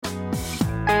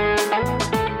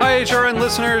HRN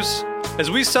listeners.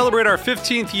 As we celebrate our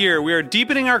 15th year, we are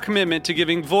deepening our commitment to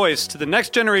giving voice to the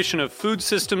next generation of food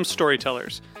systems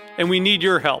storytellers, and we need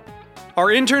your help. Our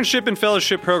internship and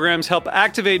fellowship programs help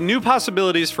activate new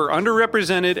possibilities for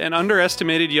underrepresented and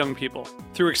underestimated young people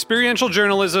through experiential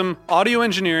journalism, audio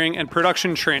engineering, and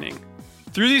production training.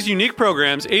 Through these unique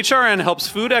programs, HRN helps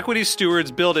food equity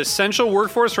stewards build essential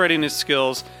workforce readiness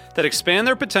skills that expand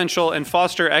their potential and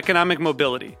foster economic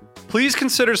mobility. Please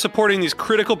consider supporting these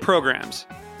critical programs.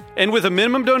 And with a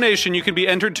minimum donation, you can be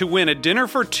entered to win a dinner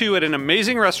for two at an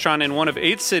amazing restaurant in one of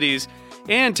 8 cities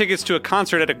and tickets to a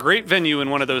concert at a great venue in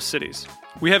one of those cities.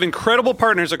 We have incredible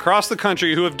partners across the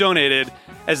country who have donated,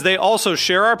 as they also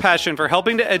share our passion for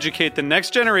helping to educate the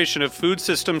next generation of food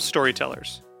systems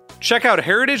storytellers. Check out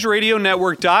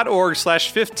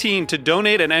heritageradionetwork.org/15 to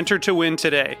donate and enter to win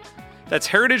today. That's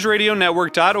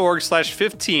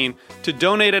heritageradionetwork.org/15 to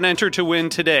donate and enter to win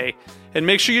today. And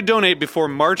make sure you donate before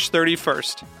March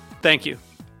 31st. Thank you.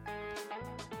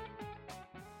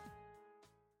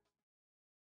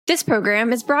 This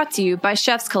program is brought to you by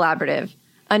Chefs Collaborative,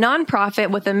 a nonprofit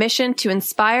with a mission to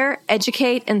inspire,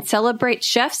 educate, and celebrate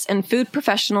chefs and food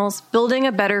professionals building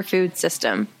a better food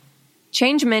system.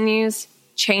 Change menus,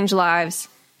 change lives.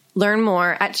 Learn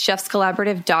more at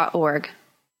chefscollaborative.org.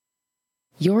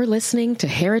 You're listening to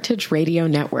Heritage Radio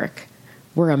Network.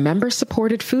 We're a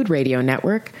member-supported food radio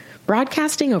network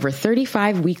broadcasting over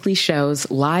 35 weekly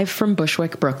shows live from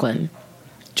Bushwick, Brooklyn.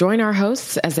 Join our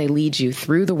hosts as they lead you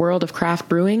through the world of craft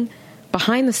brewing,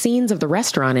 behind the scenes of the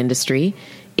restaurant industry,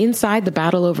 inside the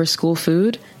battle over school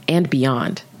food, and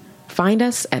beyond. Find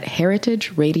us at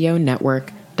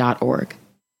heritageradionetwork.org.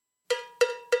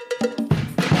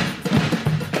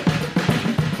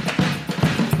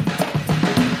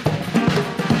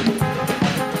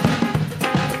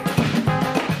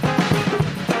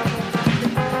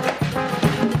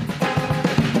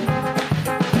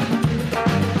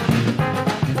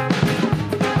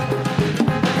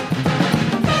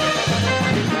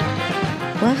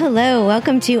 Hello,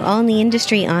 welcome to All in the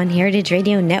Industry on Heritage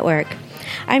Radio Network.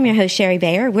 I'm your host, Shari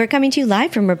Bayer. We're coming to you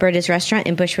live from Roberta's Restaurant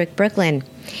in Bushwick, Brooklyn.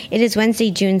 It is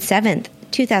Wednesday, June 7th,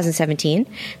 2017.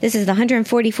 This is the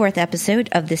 144th episode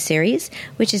of this series,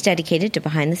 which is dedicated to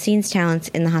behind-the-scenes talents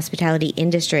in the hospitality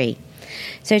industry.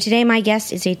 So today my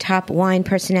guest is a top wine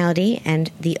personality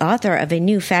and the author of a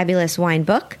new fabulous wine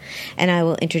book, and I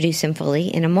will introduce him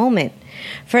fully in a moment.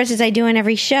 First, as I do on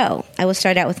every show, I will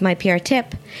start out with my PR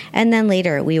tip, and then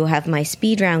later we will have my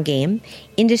speed round game,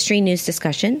 industry news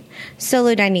discussion,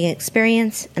 solo dining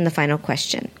experience, and the final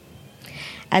question.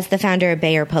 As the founder of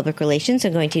Bayer Public Relations,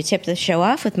 I'm going to tip the show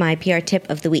off with my PR tip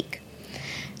of the week.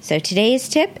 So today's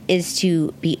tip is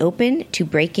to be open to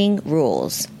breaking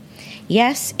rules.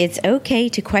 Yes, it's okay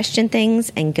to question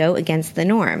things and go against the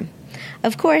norm.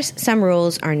 Of course, some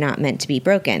rules are not meant to be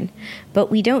broken,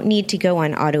 but we don't need to go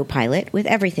on autopilot with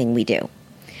everything we do.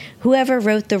 Whoever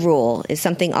wrote the rule is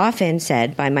something often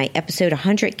said by my episode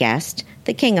 100 guest,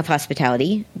 the king of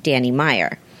hospitality, Danny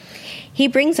Meyer. He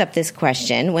brings up this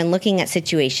question when looking at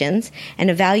situations and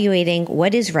evaluating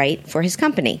what is right for his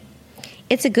company.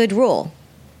 It's a good rule,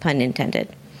 pun intended.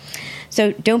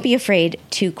 So don't be afraid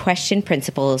to question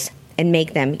principles and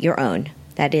make them your own.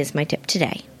 That is my tip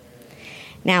today.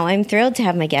 Now, I'm thrilled to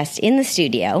have my guest in the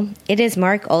studio. It is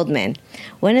Mark Oldman,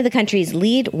 one of the country's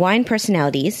lead wine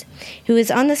personalities, who is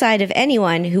on the side of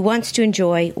anyone who wants to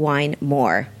enjoy wine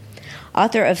more.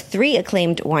 Author of 3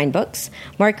 acclaimed wine books,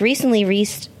 Mark recently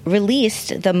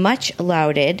released the much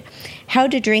lauded How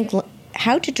to Drink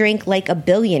Like a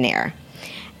Billionaire.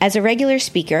 As a regular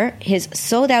speaker, his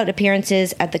sold-out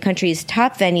appearances at the country's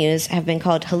top venues have been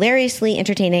called hilariously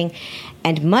entertaining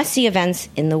and must-see events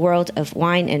in the world of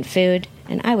wine and food,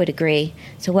 and I would agree.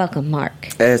 So welcome,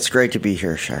 Mark. It's great to be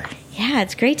here, Shari. Yeah,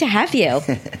 it's great to have you.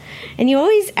 And you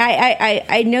always,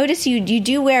 I notice you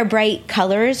do wear bright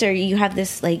colors, or you have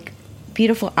this, like,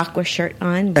 beautiful aqua shirt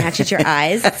on, matches your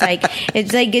eyes.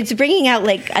 It's bringing out,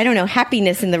 like, I don't know,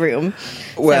 happiness in the room.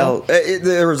 Well,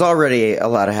 there was already a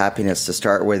lot of happiness to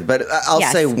start with, but I'll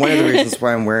say one of the reasons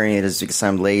why I'm wearing it is because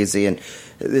I'm lazy, and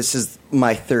this is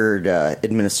my 3rd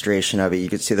administration of it. You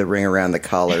can see the ring around the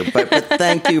collar, but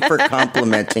thank you for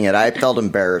complimenting it. I felt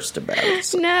embarrassed about it.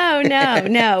 So.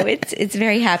 No, it's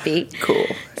very happy. Cool.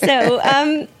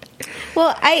 So,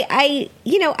 well, I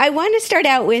want to start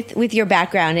out with your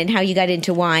background and how you got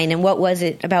into wine, and what was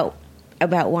it about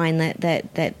wine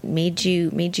that made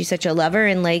you such a lover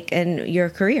and your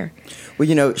career?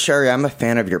 Well, Shari, I'm a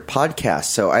fan of your podcast,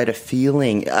 so I had a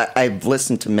feeling. I've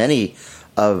listened to many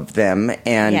of them.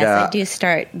 And yes, I do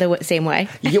start the same way.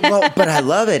 But I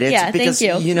love it. It's because,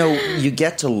 thank you. You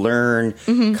get to learn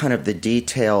kind of the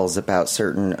details about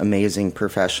certain amazing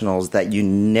professionals that you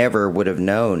never would have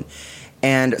known.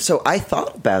 And so I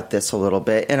thought about this a little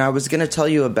bit, and I was going to tell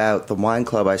you about the wine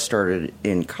club I started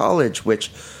in college,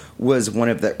 which was one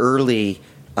of the early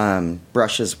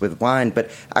brushes with wine. But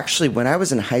actually, when I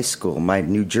was in high school, my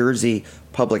New Jersey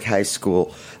public high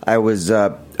school, I was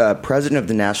president of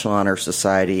the National Honor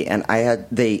Society, and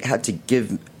they asked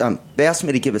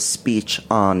me to give a speech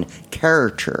on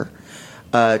character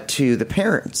to the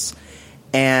parents.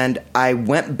 And I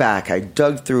went back, I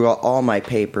dug through all my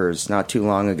papers not too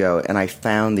long ago, and I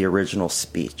found the original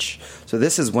speech. So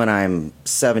this is when I'm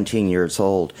 17 years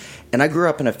old. And I grew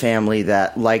up in a family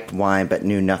that liked wine but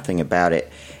knew nothing about it.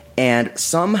 And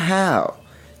somehow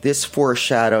this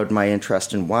foreshadowed my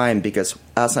interest in wine, because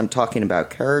as I'm talking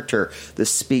about character, the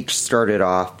speech started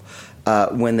off,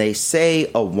 when they say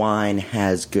a wine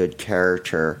has good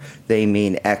character, they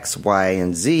mean X, Y,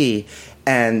 and Z.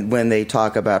 And when they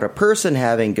talk about a person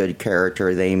having good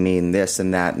character, they mean this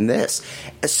and that and this.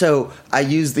 So I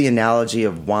use the analogy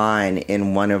of wine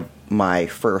in one of my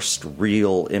first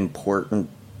real important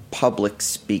public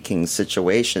speaking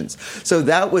situations. So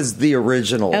that was the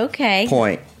original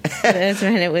point. That's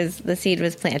when the seed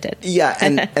was planted. Yeah,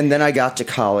 and then I got to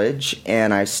college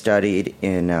and I studied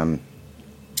in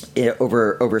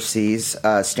overseas.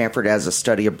 Stanford has a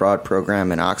study abroad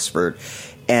program in Oxford.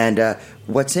 And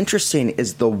what's interesting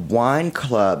is the wine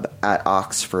club at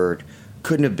Oxford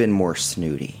couldn't have been more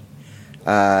snooty.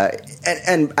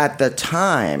 And at the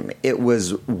time, it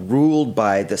was ruled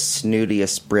by the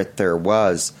snootiest Brit there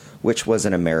was, which was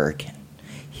an American.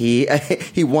 He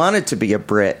wanted to be a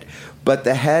Brit, but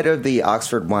the head of the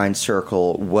Oxford Wine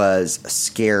Circle was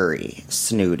scary,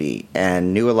 snooty,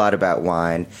 and knew a lot about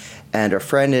wine. And a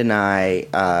friend and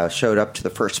I showed up to the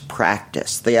first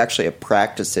practice. They actually have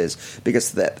practices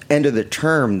because at the end of the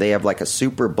term, they have like a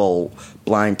Super Bowl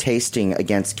blind tasting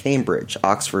against Cambridge,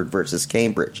 Oxford versus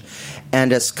Cambridge.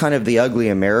 And as kind of the ugly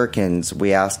Americans,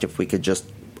 we asked if we could just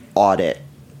audit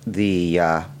the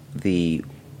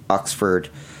Oxford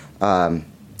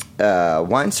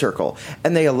wine circle.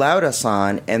 And they allowed us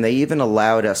on, and they even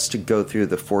allowed us to go through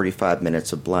the 45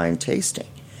 minutes of blind tasting.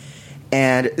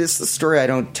 And this is a story I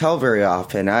don't tell very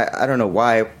often. I don't know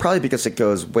why. Probably because it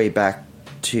goes way back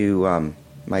to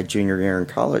my junior year in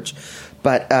college.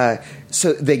 But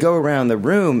so they go around the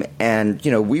room, and,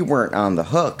 we weren't on the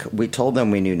hook. We told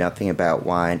them we knew nothing about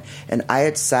wine. And I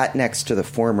had sat next to the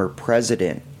former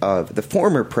president of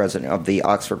the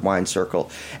Oxford Wine Circle.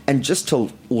 And just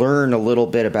to learn a little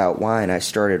bit about wine, I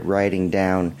started writing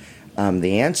down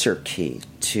the answer key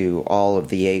to all of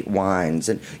the 8 wines.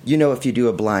 And, if you do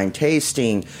a blind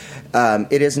tasting,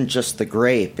 it isn't just the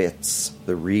grape. It's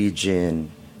the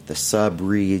region, the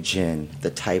sub-region, the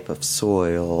type of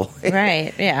soil.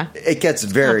 Right, yeah. It gets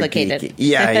very complicated. geeky.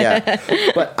 Yeah.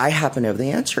 But I happen to have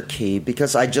the answer key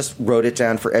because I just wrote it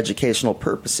down for educational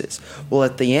purposes. Well,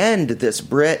 at the end, this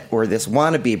Brit or this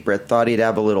wannabe Brit thought he'd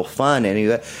have a little fun. And he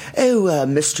went,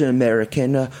 Mr.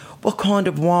 American, what kind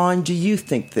of wine do you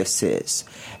think this is?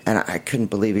 And I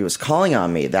couldn't believe he was calling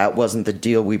on me. That wasn't the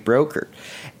deal we brokered.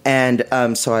 And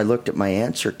so I looked at my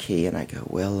answer key and I go,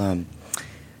 well, I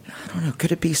don't know,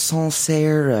 could it be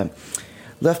Sancerre,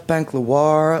 Left Bank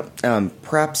Loire,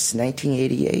 perhaps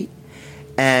 1988?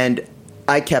 And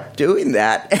I kept doing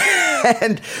that.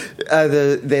 And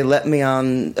they let me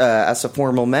on as a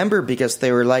formal member because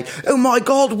they were like, oh my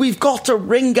God, we've got a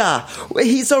ringer.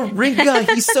 He's a ringer.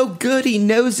 He's so good. He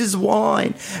knows his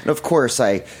wine. And of course,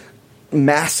 I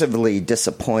massively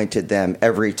disappointed them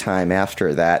every time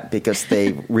after that because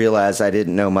they realized I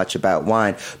didn't know much about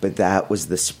wine. But that was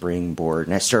the springboard.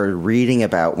 And I started reading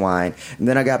about wine. And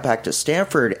then I got back to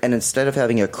Stanford. And instead of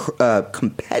having a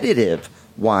competitive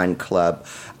wine club,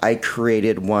 I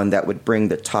created one that would bring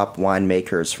the top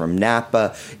winemakers from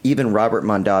Napa, even Robert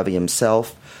Mondavi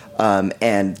himself,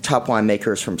 and top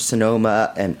winemakers from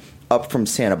Sonoma and up from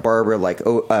Santa Barbara, like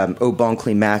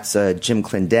O'Bonkley Matza, Jim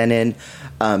Clendenin,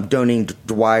 Doneen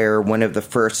Dwyer, one of the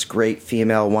first great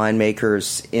female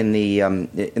winemakers in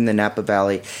the Napa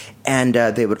Valley, and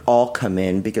they would all come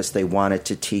in because they wanted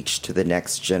to teach to the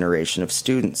next generation of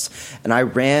students. And I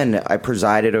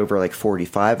presided over like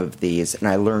 45 of these, and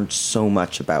I learned so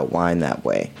much about wine that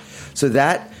way. So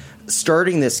that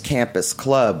starting this campus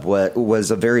club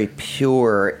was a very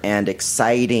pure and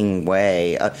exciting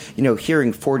way.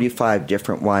 Hearing 45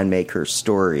 different winemakers'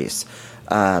 stories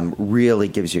really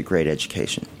gives you a great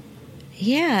education.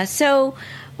 Yeah. So,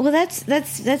 well, that's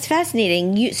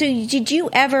fascinating. So, did you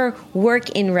ever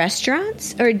work in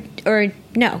restaurants or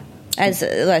no? as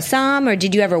a somm, or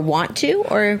did you ever want to?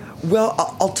 Or well,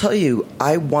 I'll tell you,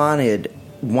 I wanted,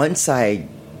 once I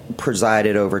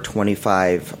presided over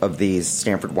 25 of these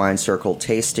Stanford Wine Circle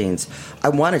tastings, I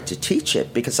wanted to teach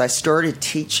it because I started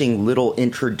teaching little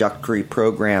introductory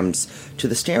programs to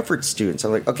the Stanford students.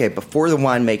 I'm like, okay, before the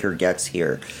winemaker gets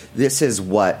here, this is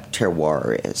what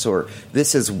terroir is, or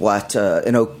this is what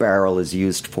an oak barrel is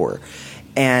used for.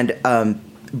 And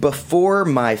before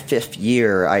my 5th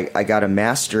year, I got a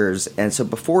master's, and so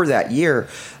before that year,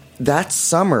 that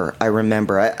summer, I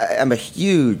remember, I'm a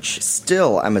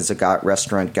Zagat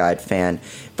Restaurant Guide fan.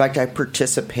 In fact, I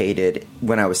participated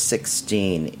when I was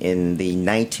 16 in the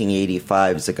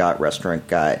 1985 Zagat Restaurant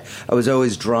Guide. I was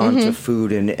always drawn to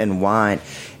food and wine.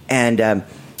 And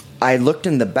I looked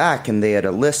in the back, and they had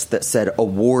a list that said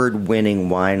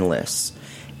award-winning wine lists.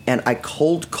 And I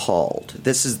cold called.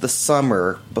 This is the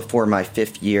summer before my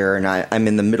 5th year, and I'm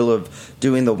in the middle of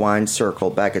doing the wine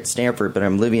circle back at Stanford, but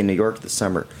I'm living in New York this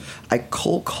summer. I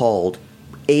cold called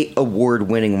 8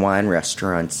 award-winning wine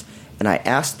restaurants, and I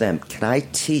asked them, can I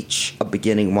teach a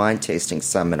beginning wine tasting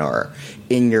seminar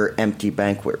in your empty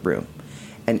banquet room?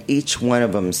 And each one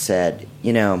of them said,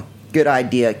 good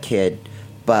idea, kid,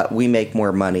 but we make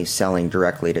more money selling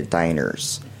directly to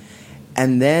diners.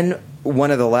 And then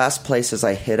one of the last places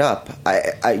I hit up,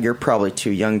 you're probably too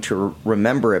young to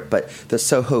remember it, but the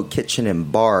Soho Kitchen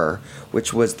and Bar,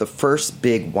 which was the first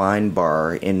big wine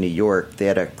bar in New York. They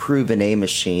had a Cru Vinet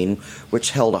machine,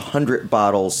 which held 100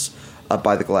 bottles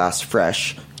by the glass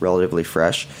fresh, relatively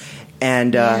fresh.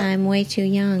 And I'm way too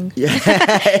young. No,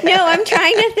 I'm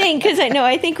trying to think, because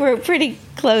I think we're pretty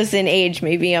close in age.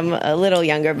 Maybe I'm a little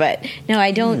younger, but no,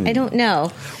 I don't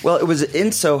know. Well, it was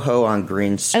in Soho on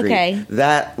Green Street. Okay.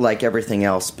 That, like everything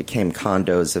else, became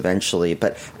condos eventually.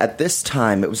 But at this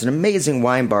time, it was an amazing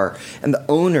wine bar, and the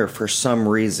owner, for some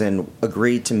reason,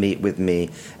 agreed to meet with me.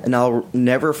 And I'll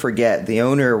never forget, the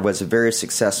owner was a very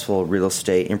successful real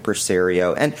estate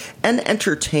impresario and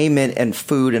entertainment and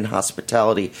food and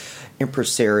hospitality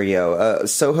impresario.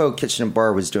 Soho Kitchen and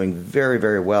Bar was doing very,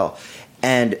 very well.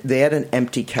 And they had an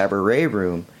empty cabaret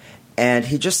room, and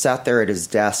he just sat there at his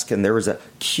desk, and there was a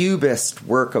cubist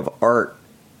work of art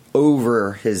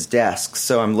over his desk.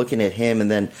 So I'm looking at him, and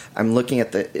then I'm looking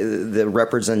at the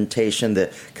representation,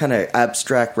 the kind of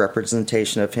abstract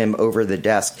representation of him over the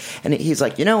desk. And he's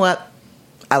like, you know what?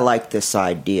 I like this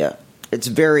idea. It's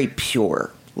very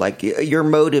pure. Like, your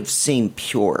motives seem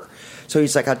pure. So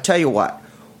he's like, I'll tell you what.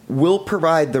 We'll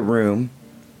provide the room,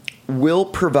 we'll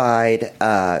provide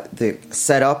the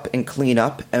setup and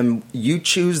cleanup, and you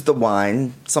choose the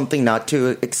wine, something not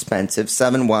too expensive,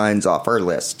 7 wines off our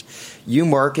list. You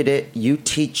market it, you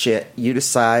teach it, you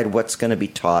decide what's going to be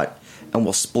taught, and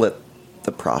we'll split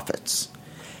the profits.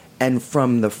 And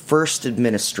from the first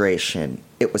administration,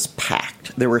 it was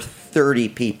packed. There were 30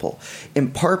 people,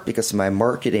 in part because my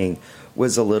marketing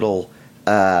was a little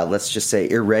let's just say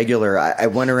irregular. I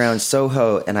went around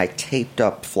Soho and I taped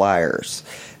up flyers.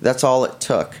 That's all it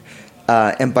took.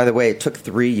 And by the way, it took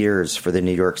 3 years for the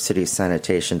New York City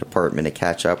Sanitation Department to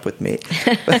catch up with me.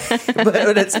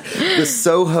 but it's the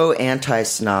Soho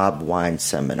Anti-Snob Wine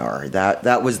Seminar.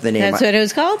 That was the name. That's what it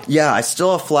was called? Yeah, I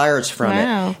still have flyers from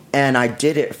it. And I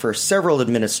did it for several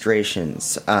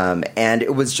administrations. And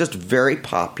it was just very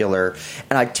popular.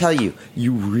 And I tell you,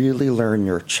 you really learn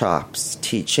your chops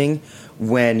teaching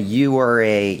when you are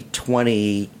a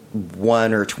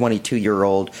 21 or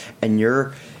 22-year-old and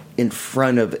you're in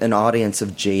front of an audience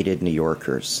of jaded New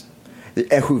Yorkers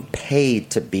who paid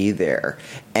to be there.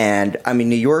 And, I mean,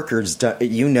 New Yorkers,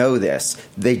 you know this,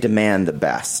 they demand the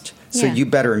best. So you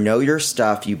better know your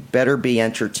stuff, you better be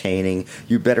entertaining,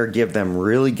 you better give them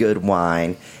really good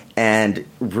wine, and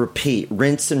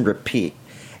rinse and repeat.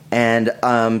 And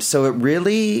so it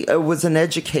really was an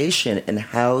education in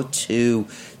how to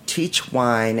teach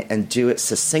wine and do it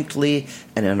succinctly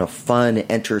and in a fun,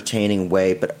 entertaining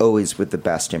way, but always with the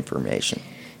best information.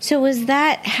 So was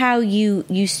that how you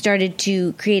started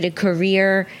to create a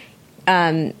career?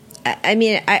 I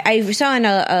mean, I saw in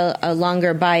a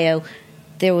longer bio,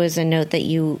 there was a note that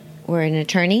you were an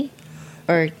attorney.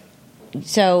 I'm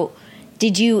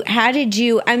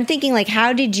thinking, like,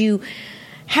 how do you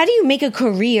make a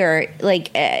career,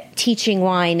 like, teaching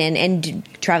wine and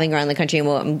traveling around the country?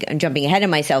 Well, I'm jumping ahead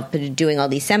of myself, but doing all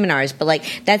these seminars. But, like,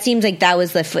 that seems like that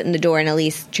was the foot in the door, and at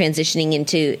least transitioning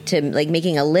into like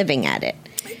making a living at it.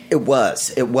 It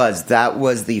was. That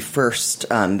was the first.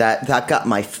 That got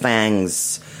my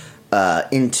fangs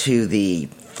into the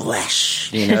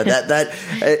flesh. You know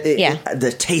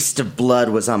the taste of blood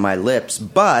was on my lips.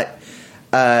 But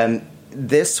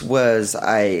this was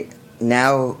I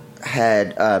now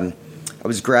had I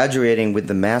was graduating with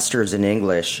the master's in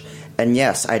English. And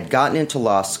yes, I'd gotten into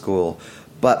law school,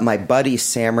 but my buddy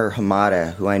Samer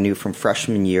Hamada, who I knew from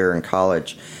freshman year in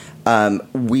college,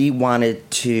 we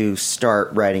wanted to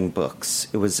start writing books.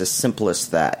 It was as simple as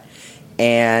that.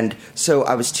 And so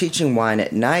I was teaching wine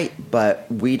at night, but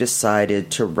we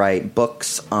decided to write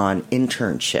books on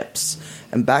internships.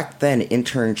 And back then,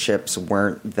 internships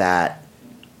weren't that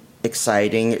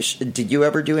exciting. Did you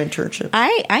ever do internships?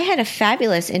 I had a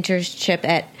fabulous internship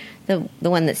at the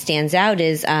one that stands out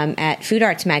is at Food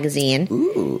Arts Magazine.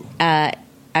 Ooh.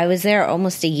 I was there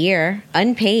almost a year,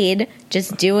 unpaid,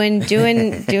 just doing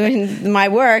my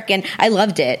work, and I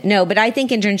loved it. No, but I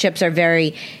think internships are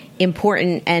very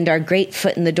important and are great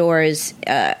foot in the doors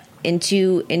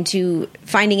into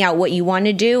finding out what you want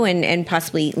to do and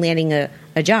possibly landing a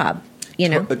job. You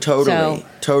know,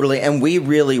 totally. And we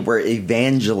really were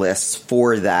evangelists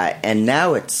for that. And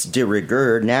now it's de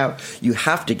rigueur. Now you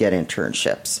have to get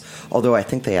internships. Although I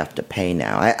think they have to pay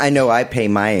now. I know I pay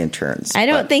my interns. I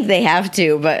don't think they have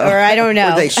to, or I don't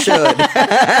know. Or they should.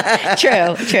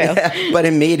 True. Yeah, but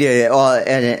in media,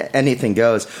 anything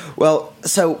goes. Well,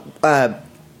 so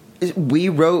we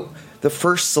wrote the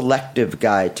first selective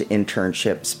guide to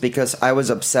internships because I was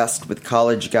obsessed with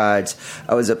college guides.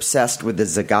 I was obsessed with the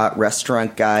Zagat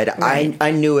restaurant guide. Right.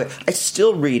 I knew it. I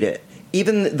still read it,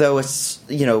 even though it's,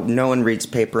 no one reads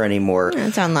paper anymore.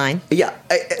 It's online. Yeah,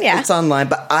 it's online,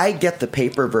 but I get the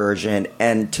paper version,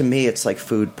 and to me, it's like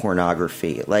food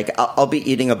pornography. Like, I'll be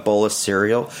eating a bowl of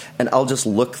cereal, and I'll just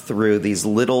look through these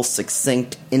little,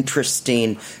 succinct,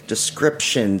 interesting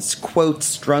descriptions, quotes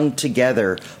strung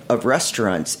together of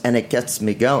restaurants, and it gets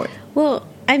me going. Well,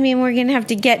 I mean, we're going to have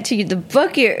to get to the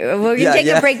book here. We're going to take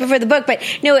a break before the book. But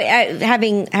no,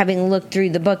 having looked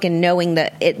through the book and knowing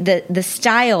that the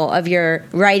style of your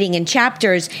writing and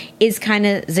chapters is kind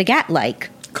of Zagat-like,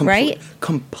 right?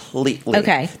 Completely.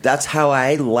 Okay. That's how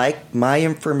I like my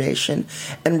information.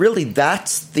 And really,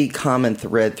 that's the common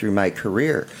thread through my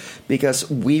career. Because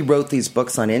we wrote these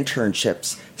books on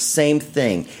internships. Same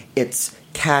thing. It's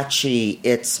catchy.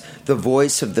 It's the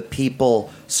voice of the people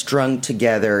strung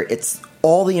together. It's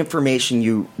all the information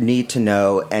you need to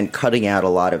know and cutting out a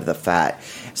lot of the fat.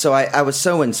 So I was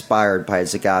so inspired by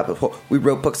Zagat. We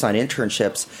wrote books on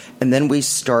internships, and then we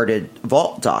started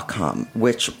Vault.com,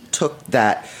 which took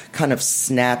that kind of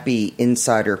snappy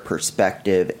insider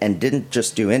perspective and didn't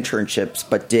just do internships,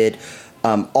 but did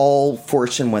all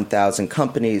Fortune 1000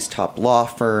 companies, top law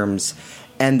firms.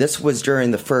 And this was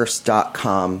during the first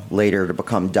 .com, later to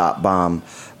become .bomb,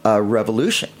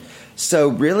 revolution. So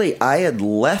really, I had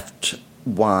left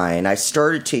wine. I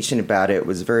started teaching about it. It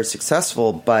was very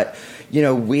successful, but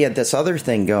we had this other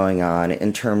thing going on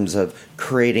in terms of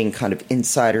creating kind of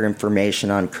insider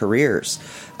information on careers.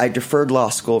 I deferred law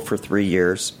school for 3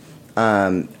 years.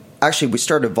 Actually, we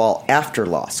started Vault after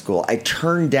law school. I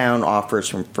turned down offers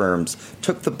from firms,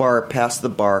 took the bar, passed the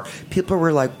bar. People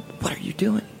were like, "What are you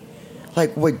doing?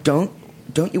 Like, wait, don't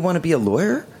you want to be a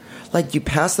lawyer? Like,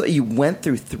 you went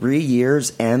through 3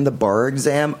 years and the bar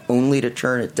exam only to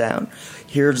turn it down."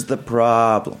 Here's the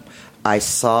problem. I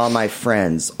saw my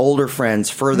friends, older friends,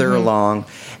 further along,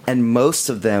 and most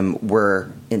of them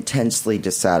were intensely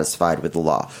dissatisfied with the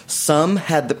law. Some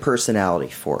had the personality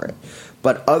for it,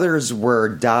 but others were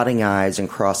dotting I's and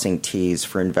crossing T's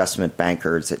for investment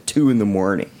bankers at 2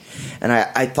 a.m. And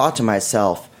I thought to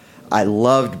myself, I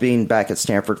loved being back at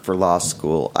Stanford for law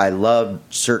school. I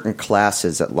loved certain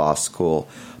classes at law school.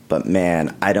 But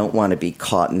man, I don't want to be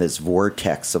caught in this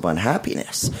vortex of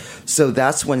unhappiness. So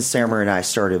that's when Samer and I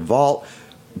started Vault,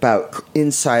 about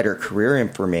insider career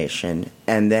information.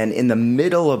 And then in the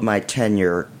middle of my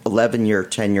tenure, 11-year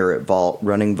tenure at Vault,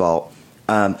 running Vault,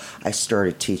 I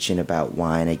started teaching about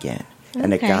wine again.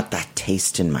 And it got that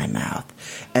taste in my mouth.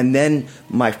 And then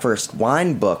my first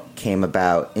wine book came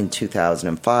about in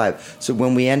 2005. So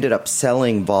when we ended up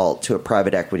selling Vault to a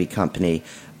private equity company,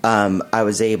 I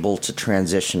was able to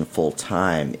transition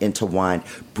full-time into wine,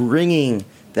 bringing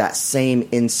that same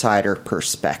insider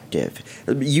perspective.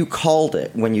 You called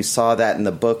it when you saw that in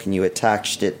the book and you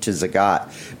attached it to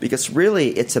Zagat, because really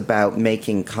it's about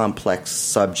making complex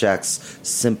subjects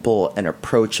simple and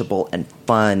approachable and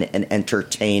fun and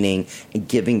entertaining and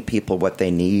giving people what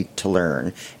they need to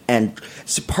learn. And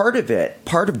so part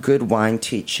of good wine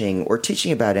teaching or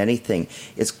teaching about anything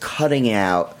is cutting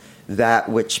out that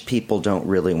which people don't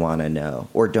really want to know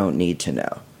or don't need to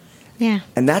know. Yeah.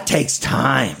 And that takes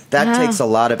time. That takes a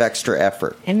lot of extra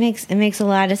effort. It makes a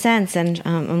lot of sense, and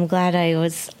I'm glad I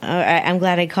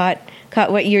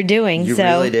caught what you're doing. You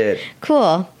really did.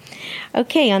 Cool.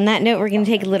 Okay, on that note, we're going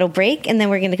to take a little break, and then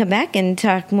we're going to come back and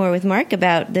talk more with Mark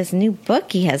about this new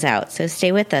book he has out. So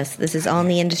stay with us. This is All in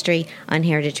the Industry on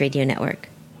Heritage Radio Network.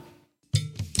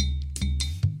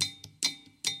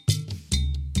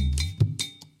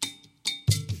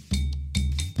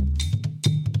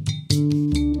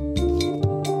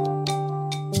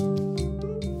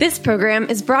 This program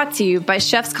is brought to you by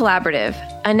Chefs Collaborative,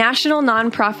 a national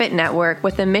nonprofit network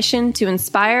with a mission to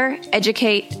inspire,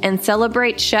 educate, and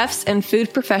celebrate chefs and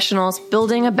food professionals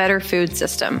building a better food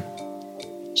system.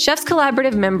 Chefs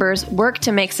Collaborative members work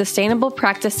to make sustainable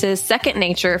practices second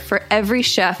nature for every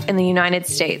chef in the United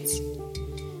States.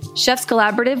 Chefs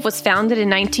Collaborative was founded in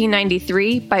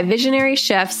 1993 by visionary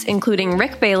chefs including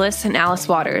Rick Bayless and Alice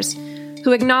Waters,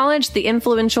 who acknowledge the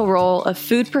influential role of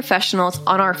food professionals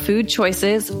on our food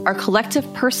choices, our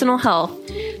collective personal health,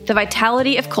 the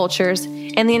vitality of cultures,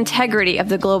 and the integrity of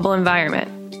the global environment.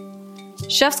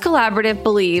 Chefs Collaborative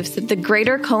believes that the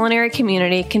greater culinary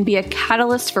community can be a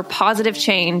catalyst for positive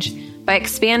change by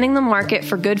expanding the market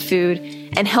for good food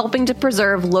and helping to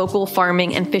preserve local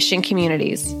farming and fishing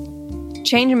communities.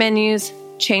 Change menus,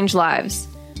 change lives.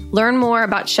 Learn more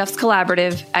about Chefs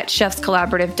Collaborative at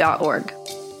chefscollaborative.org.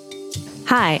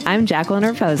 Hi, I'm Jacqueline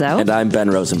Raposo. And I'm Ben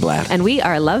Rosenblatt. And we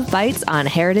are Love Bites on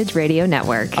Heritage Radio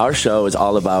Network. Our show is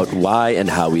all about why and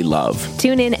how we love.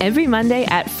 Tune in every Monday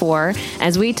at 4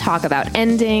 as we talk about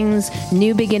endings,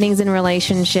 new beginnings in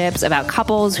relationships, about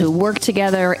couples who work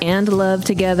together and love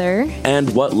together.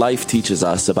 And what life teaches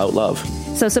us about love.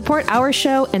 So support our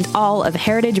show and all of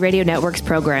Heritage Radio Network's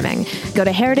programming. Go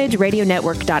to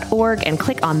heritageradionetwork.org and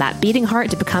click on that beating heart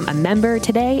to become a member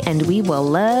today, and we will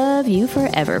love you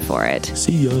forever for it.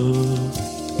 See ya.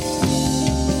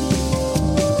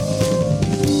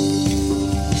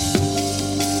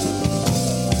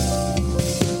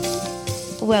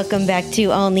 Welcome back to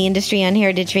All in the Industry on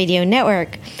Heritage Radio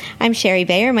Network. I'm Shari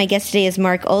Bayer. My guest today is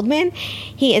Mark Oldman.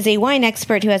 He is a wine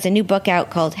expert who has a new book out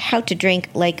called How to Drink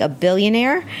Like a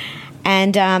Billionaire.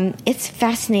 And it's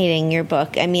fascinating, your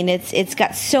book. I mean, it's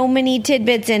got so many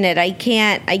tidbits in it. I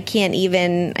can't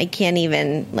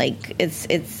even like it's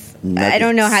nuggets. I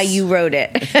don't know how you wrote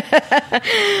it.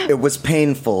 It was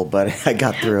painful, but I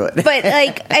got through it. But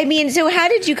so how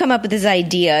did you come up with this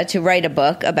idea to write a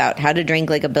book about how to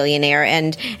drink like a billionaire,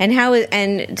 and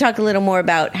talk a little more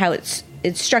about how it's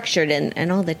structured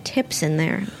and all the tips in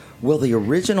there? Well, the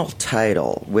original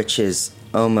title, which is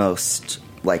almost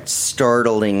like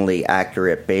startlingly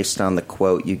accurate based on the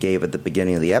quote you gave at the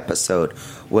beginning of the episode,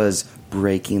 was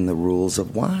Breaking the Rules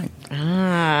of Wine.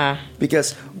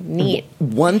 Because neat.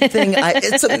 One thing,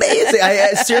 it's amazing.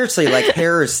 I seriously, like,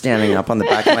 hair is standing up on the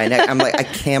back of my neck. I'm like, I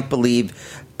can't believe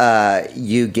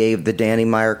you gave the Danny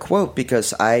Meyer quote,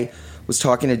 because I was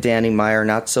talking to Danny Meyer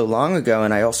not so long ago,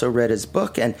 and I also read his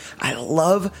book, and I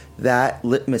love that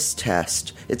litmus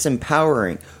test. It's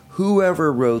empowering.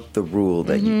 Whoever wrote the rule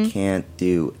that you can't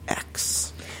do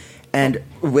X? And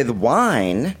with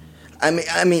wine,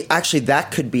 I mean, actually,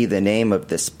 that could be the name of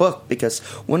this book, because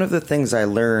one of the things I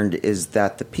learned is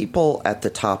that the people at the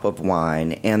top of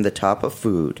wine and the top of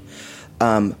food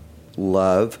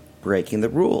love breaking the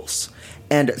rules.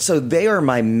 And so they are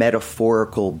my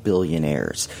metaphorical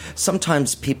billionaires.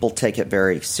 Sometimes people take it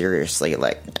very seriously,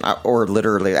 or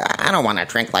literally, I don't want to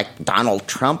drink like Donald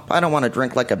Trump. I don't want to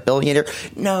drink like a billionaire.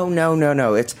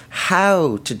 No. It's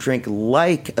how to drink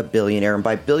like a billionaire. And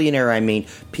by billionaire, I mean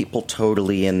people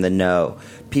totally in the know,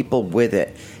 people with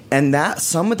it. And that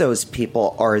some of those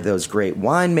people are those great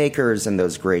winemakers and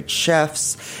those great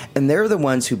chefs. And they're the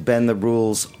ones who bend the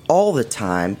rules all the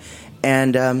time.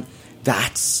 And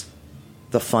that's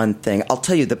the fun thing. I'll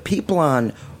tell you, the people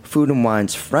on Food and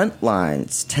Wine's front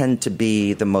lines tend to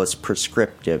be the most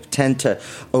prescriptive, tend to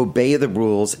obey the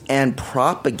rules and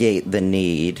propagate the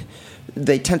need.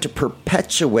 They tend to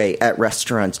perpetuate at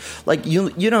restaurants. Like, you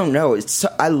don't know.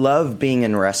 I love being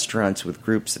in restaurants with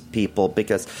groups of people,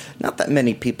 because not that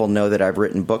many people know that I've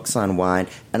written books on wine,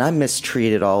 and I'm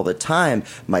mistreated all the time.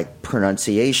 My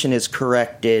pronunciation is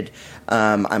corrected.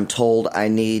 I'm told I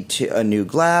need a new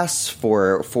glass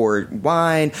for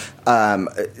wine.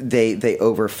 They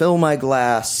overfill my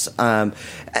glass.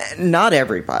 Not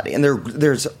everybody, and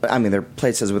there are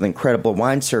places with incredible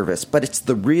wine service, but it's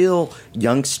the real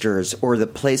youngsters or the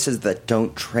places that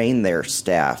don't train their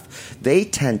staff. They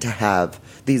tend to have,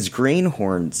 these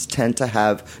greenhorns tend to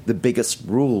have the biggest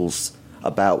rules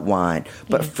about wine.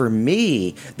 But for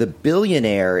me, the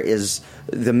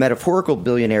metaphorical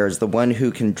billionaire is the one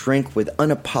who can drink with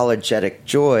unapologetic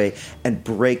joy and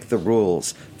break the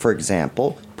rules. For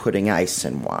example, putting ice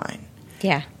in wine.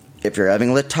 Yeah. If you're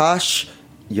having La Tâche,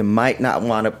 you might not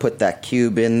want to put that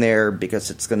cube in there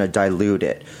because it's going to dilute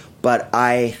it. But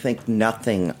I think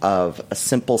nothing of a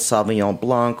simple Sauvignon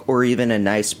Blanc or even a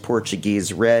nice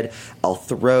Portuguese red. I'll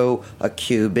throw a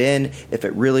cube in. If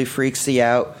it really freaks you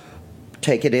out,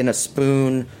 take it in a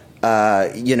spoon,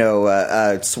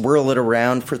 swirl it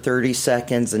around for 30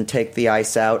 seconds and take the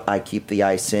ice out. I keep the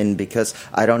ice in because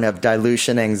I don't have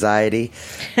dilution anxiety.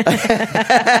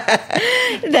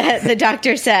 The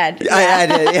doctor said. Yeah. I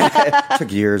did. Yeah. It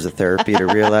took years of therapy to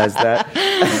realize that.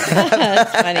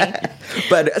 That's funny.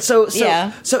 But so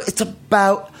it's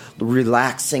about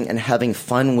relaxing and having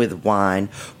fun with wine.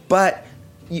 But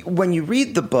when you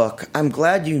read the book, I'm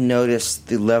glad you noticed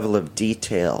the level of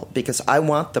detail, because I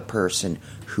want the person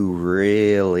who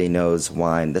really knows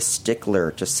wine, the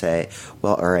stickler, to say,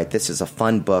 well, all right, this is a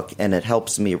fun book and it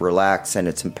helps me relax and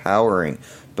it's empowering.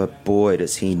 But boy,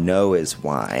 does he know his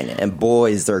wine, and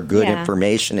boy, is there good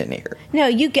information in here.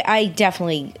 No, I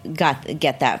definitely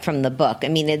get that from the book. I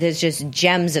mean, there's just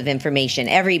gems of information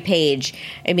every page.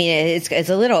 I mean, it's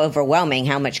a little overwhelming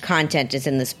how much content is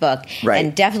in this book. Right.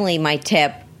 And definitely my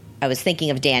tip. I was thinking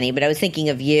of Danny, but I was thinking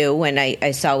of you when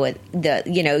I saw what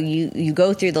you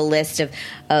go through the list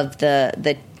of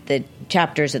the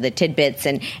chapters or the tidbits,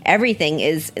 and everything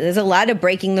there's a lot of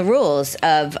breaking the rules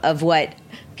of what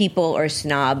people or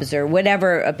snobs or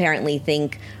whatever apparently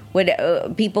think what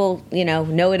people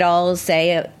know-it-alls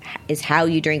say is how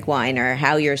you drink wine, or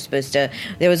how you're supposed to.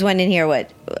 There was one in here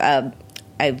I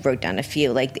wrote down a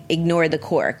few, like ignore the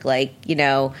cork, like I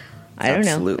don't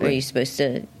Absolutely. know, are you supposed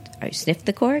to sniff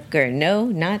the cork, or no,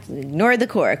 not ignore the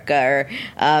cork, or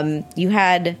you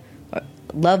had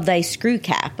love thy screw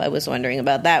cap. I was wondering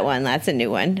about that one. That's a new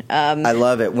one. I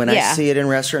love it. When I see it in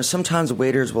restaurants, sometimes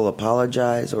waiters will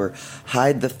apologize or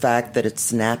hide the fact that it's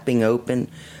snapping open.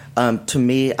 To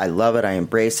me, I love it. I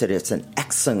embrace it. It's an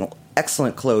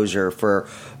excellent closure for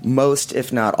most,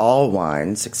 if not all,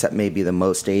 wines, except maybe the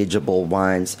most ageable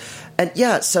wines.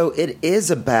 And so it is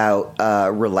about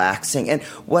relaxing. And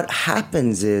what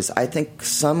happens is, I think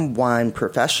some wine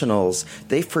professionals,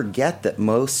 they forget that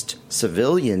most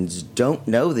civilians don't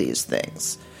know these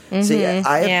things. Mm-hmm. See,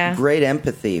 I have great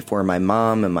empathy for my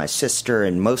mom and my sister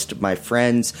and most of my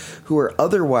friends who are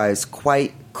otherwise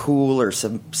quite cool or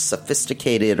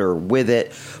sophisticated or with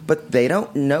it, but they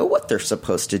don't know what they're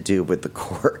supposed to do with the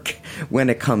cork when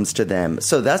it comes to them.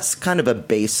 So that's kind of a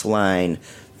baseline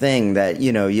thing that,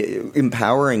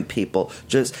 empowering people.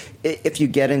 Just if you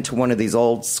get into one of these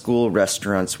old school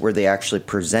restaurants where they actually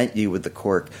present you with the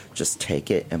cork, just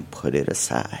take it and put it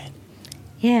aside.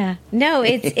 Yeah. No,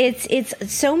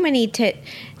 it's so many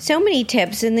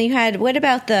tips. And you had, what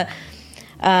about the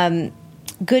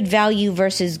good value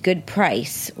versus good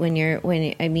price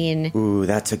Ooh,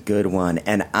 that's a good one.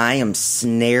 And I am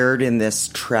snared in this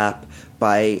trap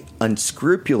by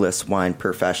unscrupulous wine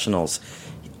professionals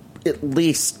at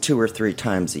least 2 or 3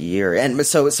 times a year. And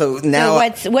so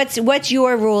now, what's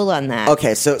your rule on that?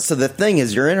 Okay, so the thing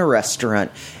is, you're in a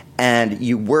restaurant and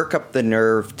you work up the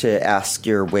nerve to ask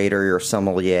your waiter or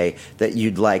sommelier that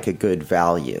you'd like a good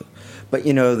value. But,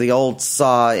 the old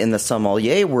saw in the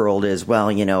sommelier world is,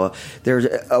 there's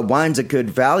wine's a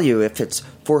good value if it's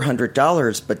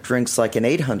 $400 but drinks like an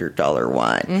 $800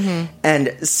 wine. Mm-hmm.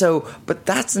 And so, but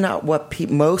that's not what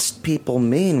most people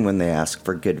mean when they ask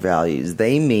for good values.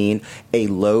 They mean a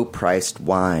low-priced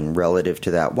wine relative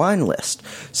to that wine list.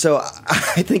 So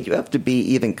I think you have to be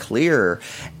even clearer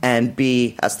and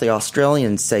be, as the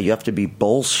Australians say, you have to be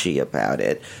bullshy about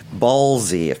it,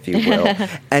 ballsy, if you will,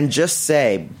 and just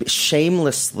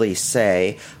shamelessly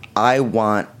say, I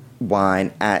want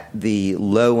wine at the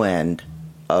low end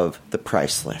of the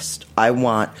price list. I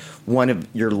want one of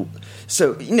your,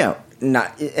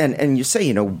 not, and you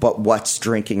say, but what's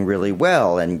drinking really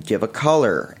well, and give a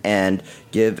color and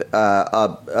give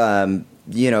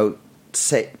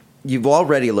say you've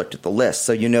already looked at the list,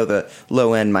 so the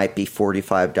low end might be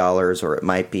 $45 or it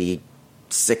might be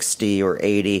 $60 or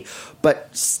 $80,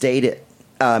 but state it.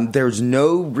 There's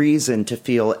no reason to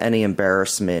feel any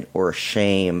embarrassment or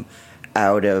shame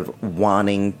out of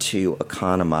wanting to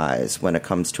economize when it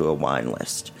comes to a wine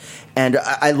list. And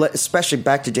I especially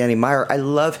back to Danny Meyer, I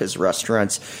love his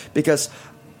restaurants because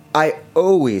I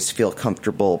always feel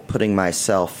comfortable putting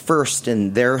myself first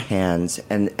in their hands,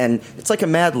 and it's like a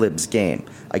Mad Libs game.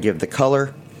 I give the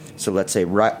color, so let's say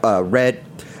red.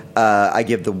 I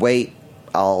give the weight.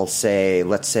 Let's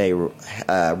say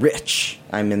rich.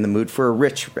 I'm in the mood for a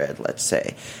rich red, let's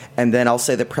say. And then I'll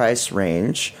say the price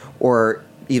range, or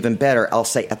even better, I'll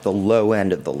say at the low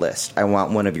end of the list. I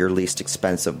want one of your least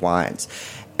expensive wines.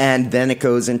 And then it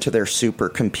goes into their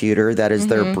supercomputer, that is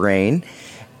their brain.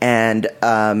 And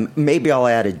maybe I'll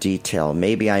add a detail.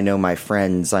 Maybe I know my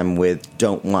friends I'm with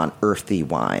don't want earthy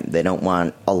wine. They don't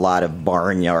want a lot of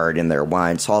barnyard in their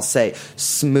wine. So I'll say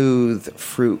smooth,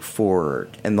 fruit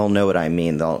forward, and they'll know what I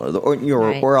mean.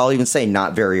 Or I'll even say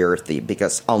not very earthy,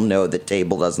 because I'll know the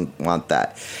table doesn't want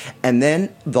that. And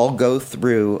then they'll go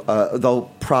through,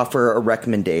 they'll proffer a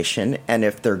recommendation, and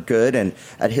if they're good, and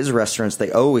at his restaurants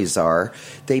they always are,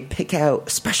 they pick out,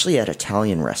 especially at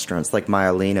Italian restaurants like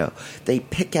Maialino, they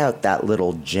pick out that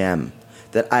little gem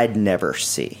that I'd never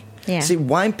see. Yeah. See,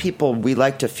 wine people, we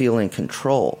like to feel in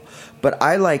control, but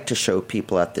I like to show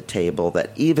people at the table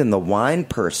that even the wine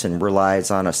person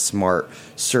relies on a smart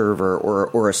server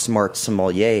or a smart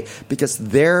sommelier, because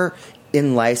they're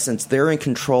in license, they're in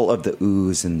control of the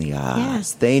oohs and the ahs.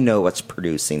 Yes. They know what's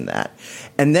producing that.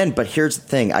 And then, but here's the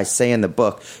thing, I say in the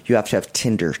book, you have to have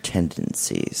tender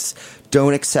tendencies.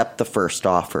 Don't accept the first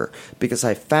offer, because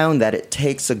I found that it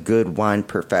takes a good wine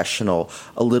professional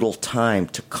a little time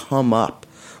to come up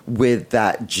with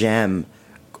that gem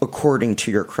according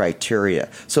to your criteria.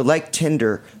 So like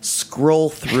Tinder, scroll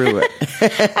through it.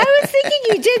 I was thinking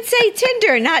you did say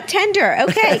Tinder, not tender.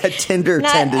 Okay. Tinder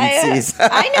tendencies.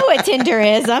 I know what Tinder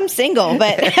is. I'm single,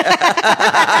 but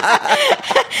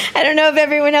I don't know if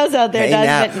everyone else out there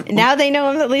does, but now they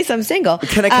know at least I'm single.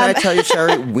 Can I tell you,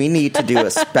 Shari, we need to do a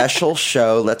special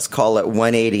show, let's call it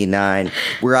 189,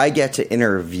 where I get to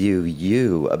interview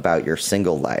you about your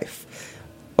single life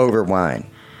over wine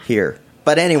here.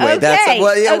 But anyway, okay.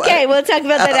 We'll talk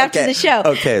about that after the show.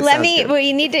 Okay,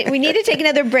 we need to take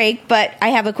another break, but I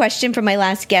have a question for my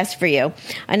last guest for you.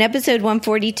 On episode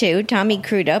 142, Tommy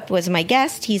Crudup was my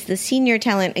guest. He's the senior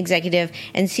talent executive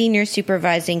and senior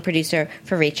supervising producer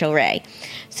for Rachel Ray.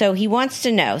 So he wants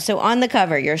to know, so on the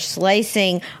cover, you're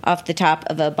slicing off the top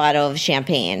of a bottle of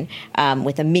champagne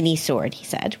with a mini sword, he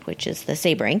said, which is the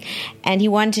sabering. And he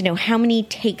wanted to know how many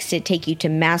takes did it take you to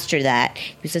master that.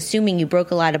 He was assuming you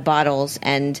broke a lot of bottles.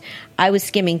 And I was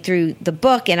skimming through the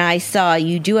book, and I saw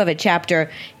you do have a chapter,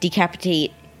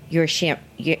 Decapitate Your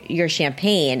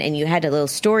Champagne, and you had a little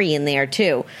story in there,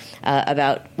 too,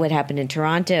 about what happened in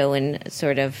Toronto and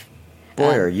sort of...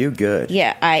 Boy, are you good.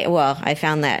 Yeah, I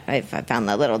found that. I found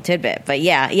that little tidbit. But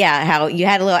yeah, how you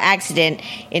had a little accident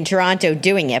in Toronto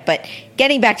doing it. But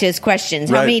getting back to his questions,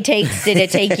 How many takes did it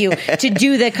take you to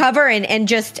do the cover and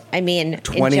just, 29.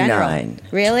 In general?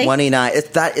 Really? 29.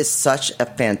 That is such a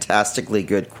fantastically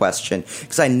good question,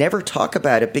 because I never talk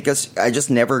about it, because I just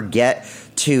never get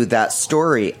to that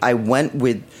story. I went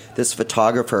with this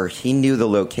photographer. He knew the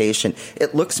location.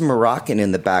 It looks Moroccan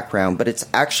in the background, but it's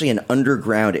actually an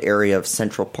underground area of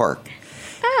Central Park.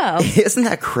 Oh. Isn't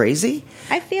that crazy?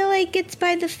 I feel like it's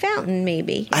by the fountain,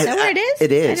 maybe. Is that where it is?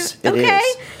 It is.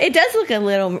 It does look a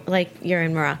little like you're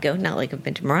in Morocco. Not like I've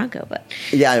been to Morocco, but...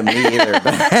 Yeah, me either. But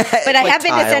I have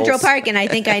been to Central Park, and I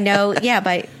think I know,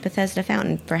 by Bethesda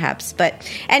Fountain, perhaps. But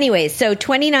anyways, so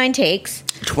 29 takes.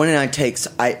 29 takes.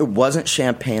 It wasn't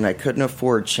champagne. I couldn't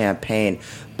afford champagne.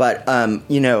 But,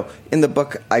 in the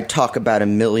book, I talk about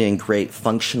 1 million great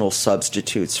functional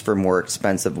substitutes for more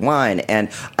expensive wine. And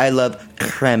I love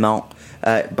Crémant.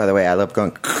 By the way, I love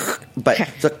going, but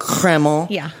the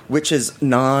Crémant, which is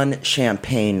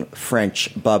non-champagne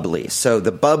French bubbly. So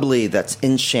the bubbly that's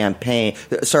in Champagne,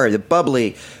 the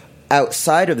bubbly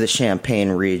outside of the Champagne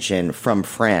region from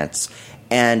France.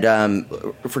 And,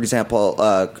 for example,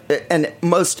 and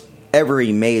most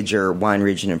every major wine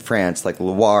region in France, like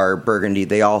Loire, Burgundy,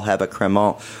 they all have a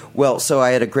Crémant. Well, so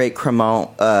I had a great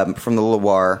Crémant from the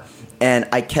Loire, and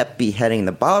I kept beheading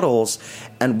the bottles.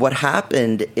 And what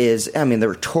happened is, there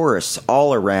were tourists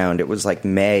all around. It was like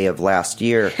May of last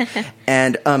year.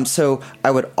 And so I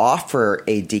would offer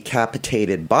a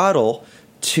decapitated bottle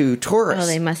to tourists. Oh,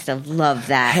 they must have loved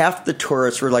that. Half the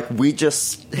tourists were like, we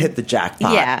just hit the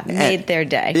jackpot. Yeah, made their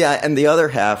day. Yeah, and the other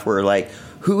half were like,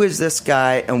 who is this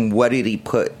guy and what did he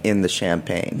put in the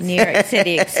champagne? New York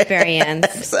City experience.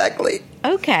 Exactly.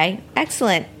 Okay,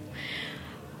 excellent.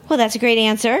 Well, that's a great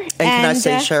answer. And can I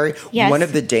say, Shari, yes. One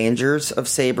of the dangers of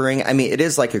sabering, it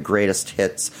is like a greatest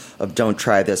hits of don't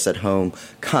try this at home,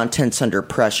 contents under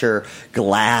pressure,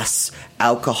 glass,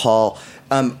 alcohol.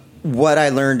 What I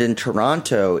learned in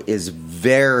Toronto is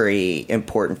very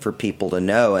important for people to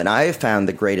know, and I have found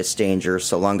the greatest danger,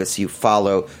 so long as you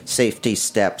follow safety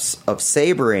steps of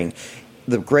sabering,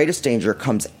 the greatest danger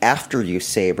comes after you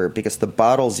saber, because the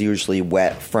bottle's usually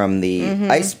wet from the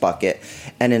ice bucket.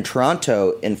 And in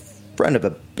Toronto, in front of a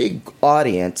big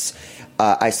audience,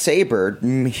 I sabered,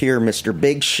 here Mr.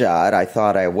 Big Shot, I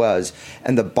thought I was,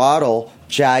 and the bottle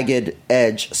jagged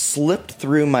edge slipped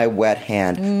through my wet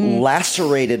hand,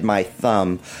 lacerated my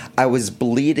thumb. I was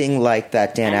bleeding like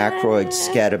that Dan Aykroyd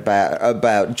sketch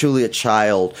about Julia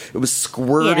Child. It was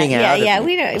squirting out of me.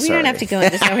 We don't have to go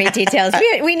into so many details.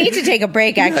 We need to take a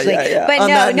break, actually.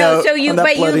 But so you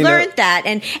learned that,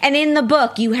 and in the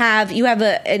book you have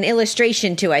an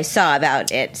illustration too. I saw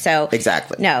about it. So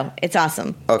exactly. No, it's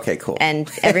awesome. Okay, cool. And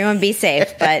everyone be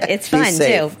safe, but it's fun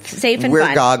too. Safe and Wear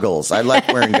fun. Goggles. I like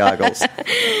wearing goggles.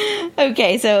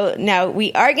 Okay, so now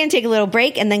we are going to take a little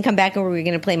break and then come back and we're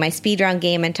going to play my speed round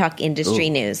game and talk industry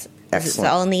news. Excellent. This is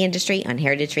All in the Industry on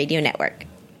Heritage Radio Network.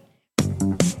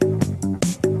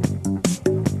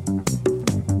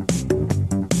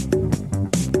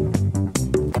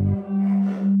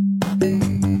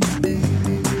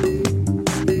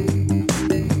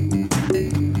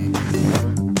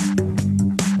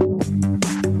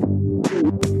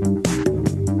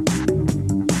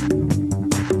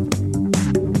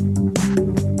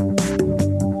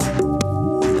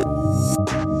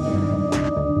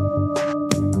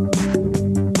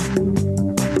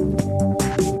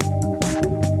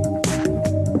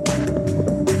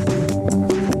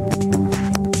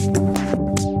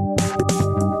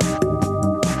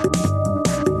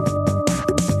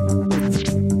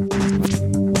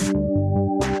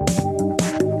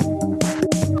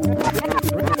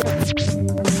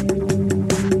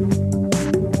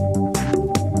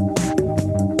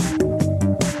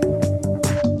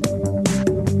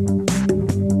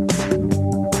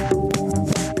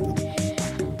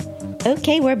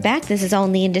 Okay, we're back. This is All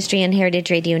in the Industry on Heritage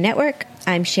Radio Network.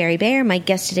 I'm Shari Bayer. My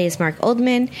guest today is Mark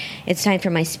Oldman. It's time for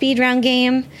my speed round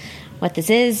game. What this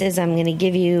is I'm going to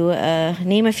give you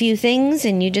name a few things,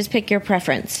 and you just pick your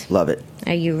preference. Love it.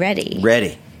 Are you ready?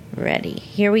 Ready. Ready.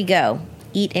 Here we go.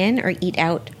 Eat in or eat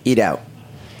out? Eat out.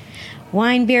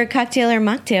 Wine, beer, cocktail, or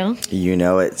mocktail? You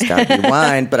know it. It's got to be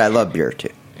wine, but I love beer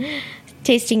too.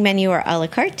 Tasting menu or a la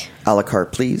carte? A la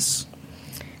carte, please.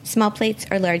 Small plates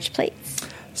or large plates?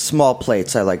 Small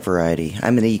plates. I like variety.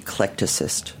 I'm an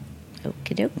eclecticist.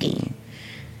 Okie dokie.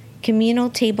 Communal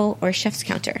table or chef's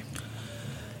counter?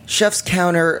 Chef's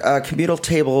counter. Communal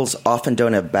tables often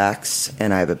don't have backs,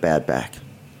 and I have a bad back.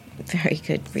 Very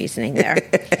good reasoning there.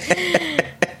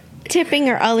 Tipping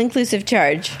or all-inclusive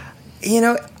charge? You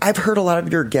know, I've heard a lot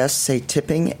of your guests say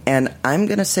tipping, and I'm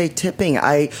going to say tipping.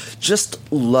 I just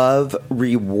love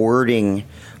rewarding,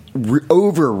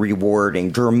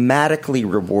 over-rewarding, dramatically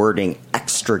rewarding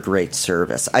extra great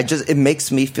service. It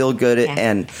makes me feel good,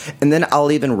 and then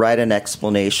I'll even write an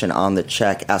explanation on the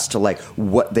check as to, like,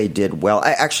 what they did well.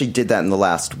 I actually did that in the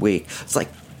last week. It's like,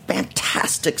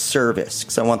 fantastic service,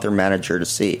 because I want their manager to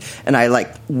see. And I,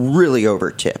 like, really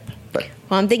over-tip.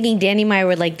 Well, I'm thinking Danny Meyer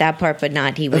would like that part, but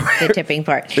not he would the tipping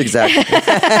part. Exactly.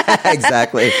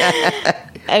 Exactly.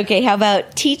 Okay, how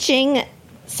about teaching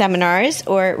seminars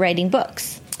or writing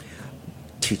books?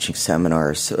 Teaching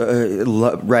seminars.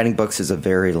 Writing books is a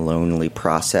very lonely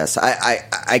process.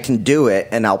 I can do it,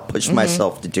 and I'll push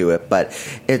myself to do it, but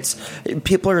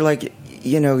people are like,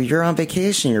 you know, you're on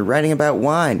vacation, you're writing about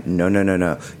wine.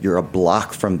 No. You're a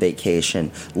block from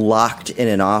vacation, locked in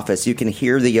an office. You can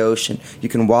hear the ocean. You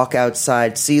can walk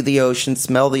outside, see the ocean,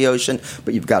 smell the ocean,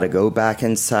 but you've got to go back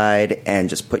inside and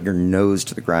just put your nose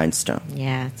to the grindstone.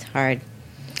 Yeah, it's hard.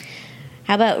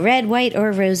 How about red, white,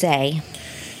 or rosé?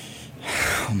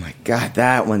 Oh, my God,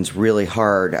 that one's really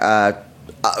hard.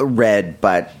 Red,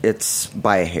 but it's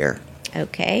by a hair.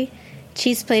 Okay.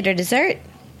 Cheese plate or dessert?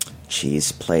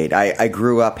 Cheese plate. I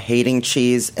grew up hating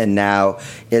cheese, and now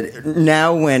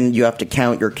when you have to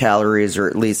count your calories or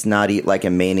at least not eat like a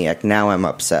maniac, now I'm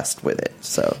obsessed with it.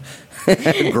 So,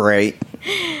 great.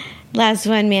 Last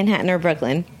one, Manhattan or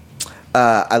Brooklyn?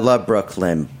 I love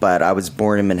Brooklyn, but I was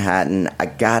born in Manhattan. I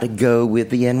gotta go with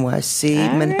the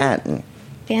NYC, Manhattan. Right.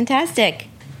 Fantastic.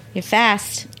 You're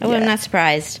fast. Oh, yeah. I'm not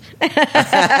surprised.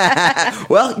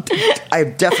 Well, I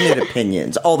have definite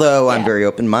opinions, although I'm very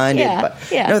open-minded. But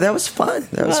no, that was fun.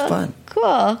 That was fun.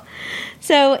 Cool.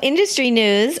 So, industry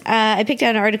news. I picked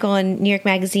out an article in New York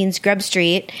Magazine's Grub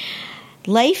Street.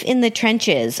 Life in the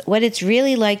Trenches, what it's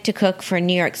really like to cook for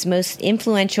New York's most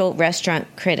influential restaurant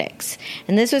critics.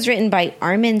 And this was written by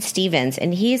Armin Stevens,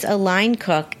 and he's a line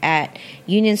cook at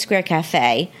Union Square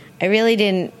Cafe. I really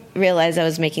didn't realize I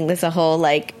was making this a whole,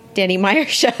 like, Danny Meyer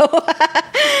show.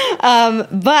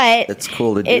 But it's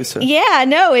cool to do so. Yeah,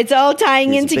 no, it's all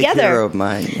tying in together. He's a big hero of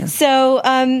mine. Yeah.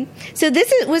 So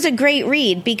this was a great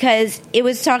read because it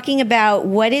was talking about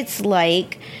what it's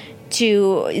like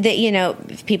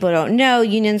if people don't know,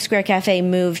 Union Square Cafe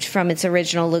moved from its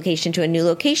original location to a new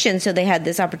location, so they had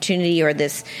this opportunity or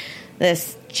this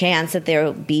chance that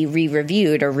they'll be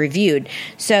re-reviewed or reviewed.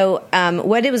 So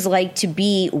what it was like to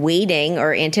be waiting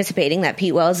or anticipating that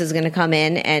Pete Wells is going to come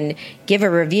in and give a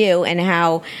review, and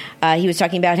how he was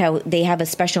talking about how they have a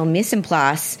special mise en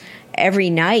place every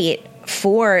night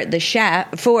for the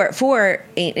chef, for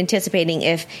anticipating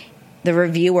if the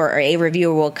reviewer or a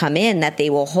reviewer will come in, that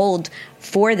they will hold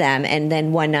for them. And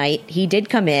then one night he did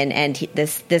come in, and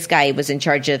this guy was in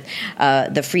charge of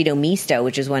the Frito Misto,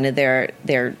 which is one of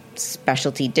their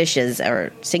specialty dishes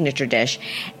or signature dish,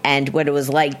 and what it was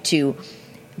like to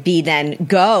be then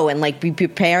go and like be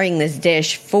preparing this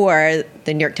dish for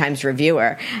the New York Times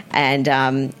reviewer.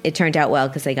 And it turned out well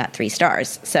because they got 3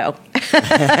 stars. So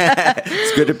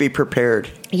it's good to be prepared.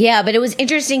 Yeah, but it was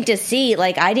interesting to see,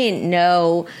 like, I didn't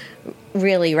know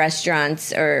really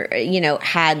restaurants or,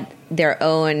 had their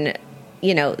own,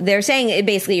 they're saying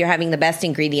basically you're having the best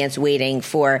ingredients waiting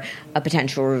for a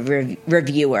potential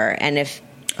reviewer. And if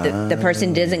the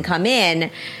person doesn't come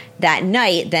in that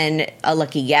night, then a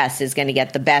lucky guest is going to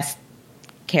get the best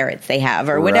carrots they have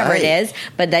or whatever it is.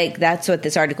 But that's what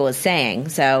this article is saying.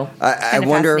 So I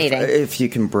wonder if you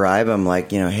can bribe them,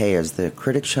 like, hey, has the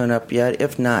critic shown up yet?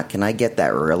 If not, can I get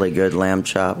that really good lamb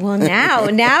chop? Well,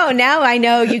 now I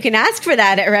know you can ask for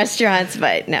that at restaurants,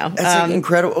 but no. That's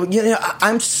incredible.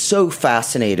 I'm so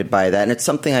fascinated by that, and it's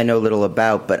something I know little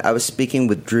about, but I was speaking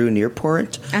with Drew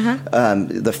Nearport,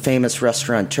 the famous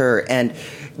restaurateur, and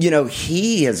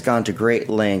he has gone to great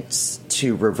lengths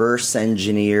to reverse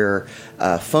engineer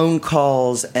phone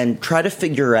calls and try to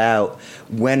figure out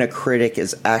when a critic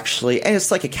is actually, and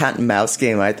it's like a cat and mouse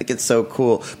game. I think it's so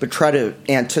cool, but try to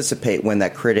anticipate when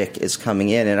that critic is coming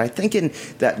in. And I think in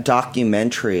that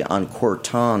documentary on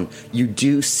Corton, you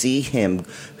do see him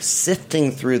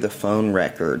sifting through the phone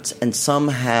records and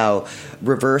somehow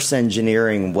reverse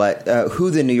engineering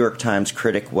who the New York Times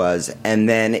critic was, and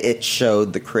then it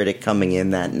showed the critic coming in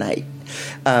that night.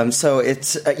 So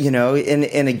it's,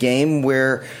 in a game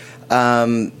where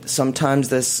sometimes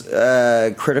this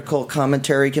critical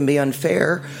commentary can be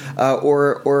unfair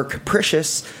or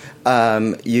capricious,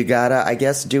 you gotta, I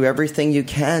guess, do everything you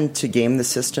can to game the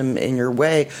system in your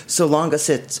way, so long as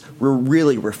it's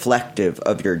really reflective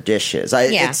of your dishes.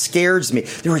 It scares me.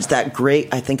 There was that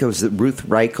great, I think it was Ruth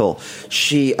Reichel.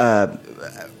 She,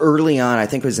 early on, I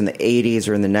think it was in the 80s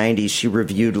or in the 90s, she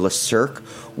reviewed Le Cirque,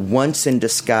 Once in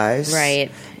Disguise.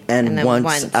 Right. And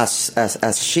once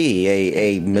as she,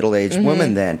 a middle-aged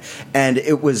woman then. And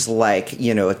it was like,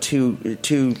 a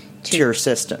two-tier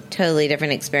system. Totally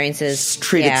different experiences.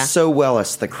 Treated so well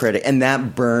as the critic. And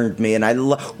that burned me.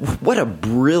 And what a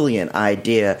brilliant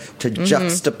idea to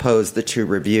juxtapose the 2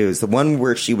 reviews. The one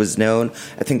where she was known,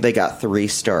 I think they got 3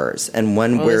 stars. And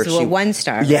one where she... 1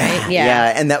 star, right?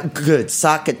 Yeah. And that, good,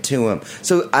 sock it to him.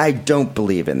 So I don't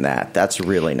believe in that. That's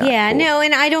really not cool. No,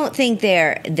 and I don't think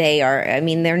they are, I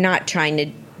mean, they're not trying to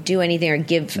do anything or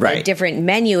give a different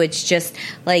menu. It's just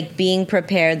like being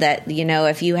prepared that,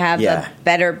 if you have a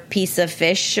better piece of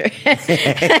fish,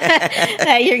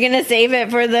 that you're going to save it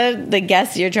for the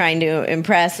guests you're trying to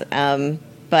impress.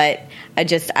 But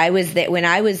I was there when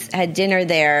I had dinner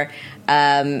there.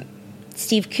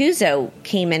 Steve Kuzo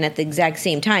came in at the exact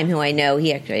same time, who I know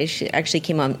he actually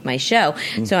came on my show.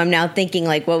 So I'm now thinking,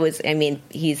 like,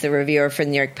 he's the reviewer for the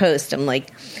New York Post. I'm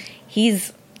like,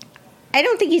 I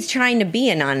don't think he's trying to be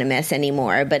anonymous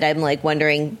anymore, but I'm like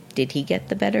wondering, did he get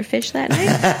the better fish that night?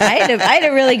 I had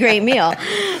a really great meal,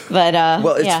 but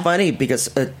well, it's funny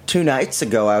because 2 nights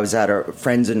ago I was at a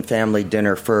friends and family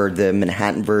dinner for the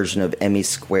Manhattan version of Emmy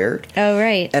Squared. Oh,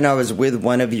 right. And I was with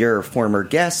one of your former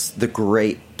guests, the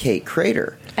great Kate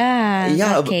Crater.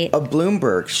 Kate. Of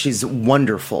Bloomberg. She's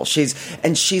wonderful. She's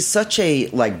such a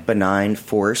benign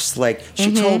force. Like,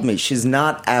 she told me she's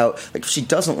not out, like, if she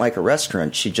doesn't like a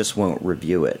restaurant, she just won't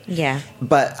review it. Yeah.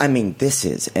 But I mean, this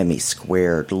is Emmy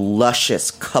Squared,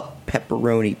 luscious cup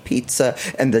pepperoni pizza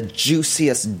and the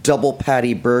juiciest double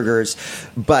patty burgers.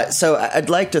 But so I'd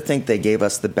like to think they gave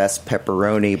us the best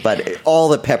pepperoni, but all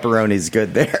the pepperoni's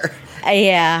good there.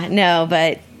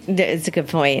 But it's a good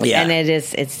point. Yeah. And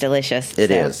it's delicious.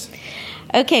 It is.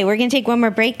 Okay, we're going to take one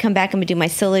more break, come back, and do my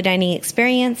solo dining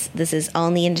experience. This is All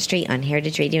in the Industry on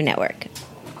Heritage Radio Network.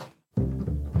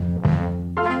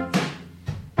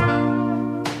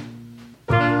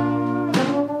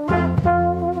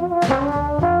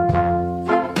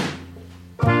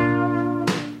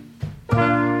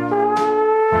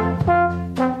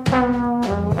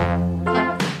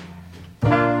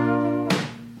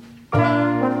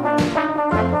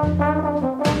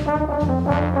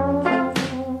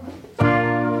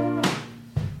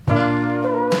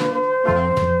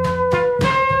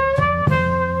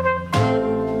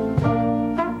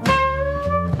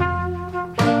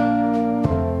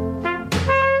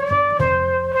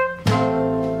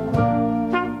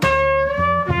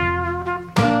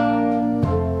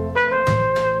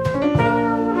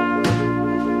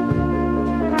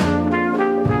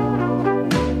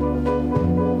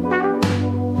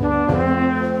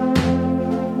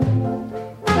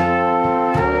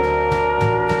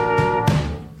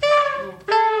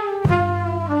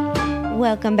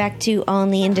 Welcome back to All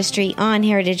in the Industry on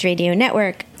Heritage Radio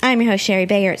Network. I'm your host, Shari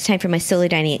Bayer. It's time for my solo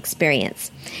dining experience.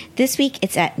 This week,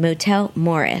 it's at Motel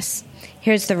Morris.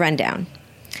 Here's the rundown.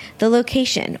 The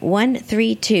location,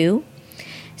 132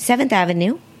 7th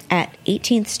Avenue at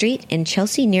 18th Street in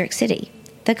Chelsea, New York City.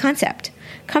 The concept,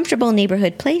 comfortable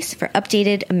neighborhood place for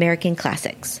updated American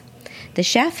classics. The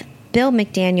chef, Bill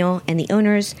McDaniel, and the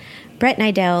owners, Brett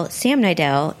Nidell, Sam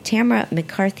Nidell, Tamara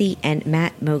McCarthy, and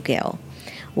Matt Mogill.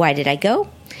 Why did I go?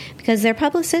 Because their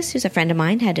publicist, who's a friend of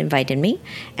mine, had invited me,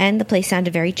 and the place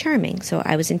sounded very charming, so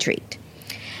I was intrigued.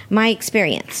 My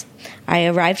experience. I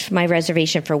arrived for my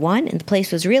reservation for 1, and the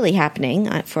place was really happening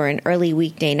for an early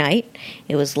weekday night.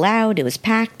 It was loud, it was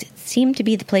packed, it seemed to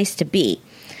be the place to be.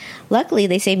 Luckily,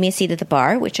 they saved me a seat at the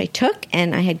bar, which I took,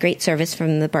 and I had great service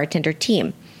from the bartender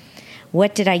team.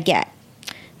 What did I get?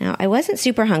 Now, I wasn't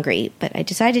super hungry, but I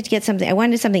decided to get something. I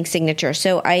wanted something signature,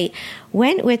 so I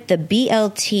went with the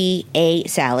BLTA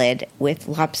salad with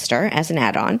lobster as an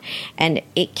add-on, and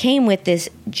it came with this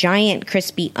giant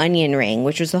crispy onion ring,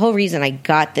 which was the whole reason I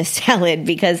got this salad,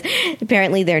 because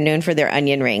apparently they're known for their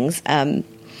onion rings.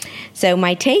 So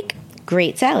my take,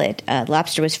 great salad.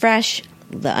 Lobster was fresh.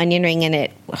 The onion ring in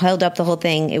it held up the whole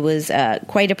thing. It was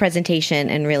quite a presentation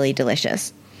and really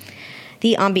delicious.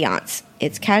 The ambiance.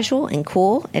 It's casual and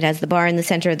cool. It has the bar in the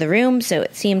center of the room, so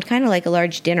it seemed kind of like a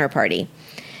large dinner party.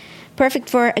 Perfect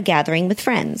for a gathering with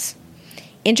friends.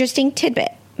 Interesting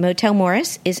tidbit. Motel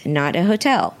Morris is not a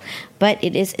hotel, but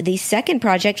it is the second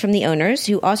project from the owners,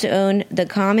 who also own the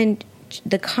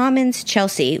Commons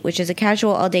Chelsea, which is a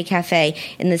casual all-day cafe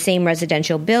in the same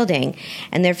residential building.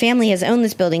 And their family has owned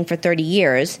this building for 30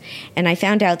 years. And I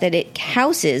found out that it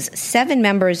houses 7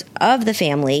 members of the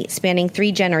family spanning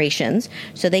 3 generations.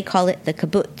 So they call it the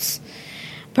kibbutz.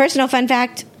 Personal fun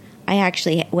fact, I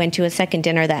actually went to a second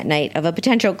dinner that night of a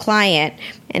potential client.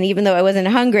 And even though I wasn't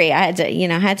hungry, I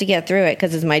had to get through it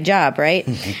because it's my job, right?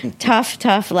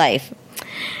 Tough life.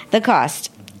 The cost.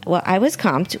 Well, I was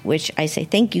comped, which I say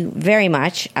thank you very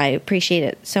much. I appreciate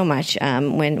it so much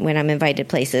when I'm invited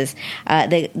places.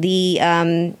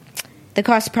 The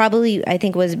cost probably, I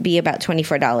think, be about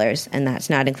 $24, and that's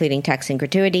not including tax and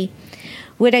gratuity.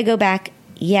 Would I go back?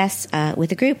 Yes,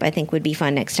 with a group. I think would be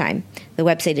fun next time. The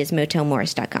website is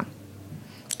motelmorris.com.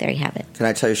 There you have it. Can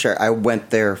I tell you, Shari, I went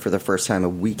there for the first time a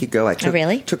week ago. I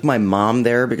took my mom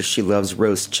there because she loves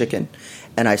roast chicken.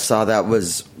 And I saw that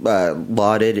was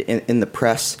lauded in the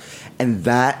press. And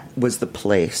that was the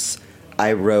place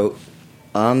I wrote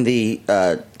on the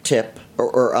tip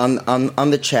or on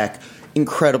the check,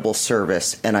 incredible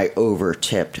service, and I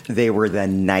over-tipped. They were the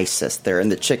nicest there, and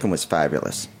the chicken was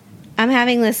fabulous. I'm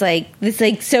having this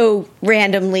so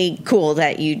randomly cool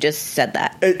that you just said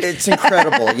that. It's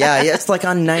incredible. Yeah, it's like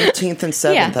on 19th and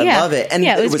 7th. I love it. And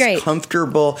it was great.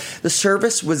 Comfortable. The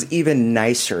service was even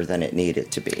nicer than it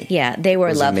needed to be. Yeah, they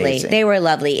were lovely. Amazing. They were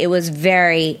lovely. It was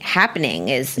very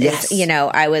happening. I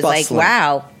was like,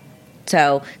 wow.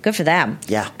 So good for them.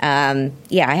 Yeah. I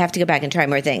have to go back and try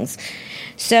more things.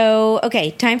 So, okay,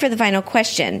 time for the final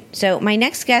question. So my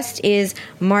next guest is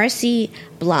Marcy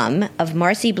Blum of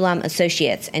Marcy Blum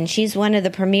Associates, and she's one of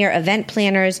the premier event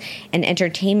planners and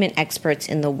entertainment experts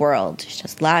in the world. She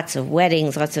does lots of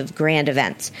weddings, lots of grand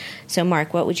events. So,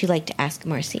 Mark, what would you like to ask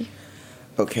Marcy?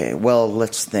 Okay, well,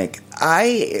 let's think.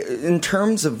 In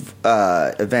terms of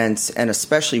events, and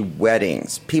especially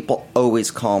weddings, people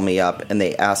always call me up and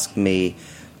they ask me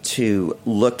to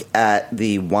look at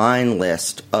the wine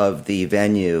list of the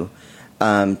venue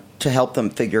to help them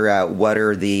figure out what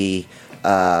are the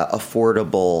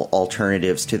affordable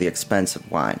alternatives to the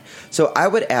expensive wine. So I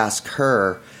would ask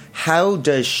her, how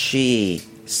does she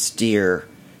steer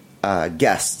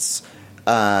guests?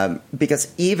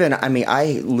 Because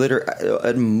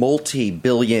a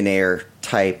multi-billionaire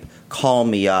type call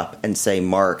me up and say,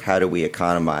 Mark, how do we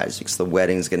economize? Because the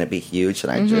wedding's going to be huge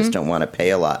and I just don't want to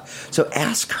pay a lot. So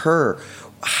ask her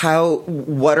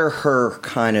what are her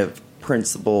kind of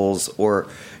principles or,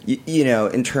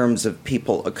 in terms of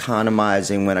people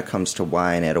economizing when it comes to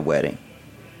wine at a wedding.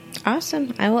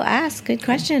 Awesome. I will ask. Good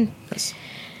question. Yes.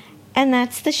 And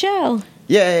that's the show.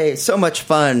 Yay, so much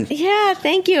fun. Yeah,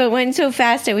 thank you. It went so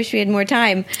fast. I wish we had more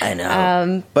time. I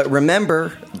know. But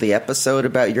remember, the episode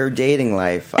about your dating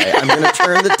life. I'm going to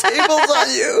turn the tables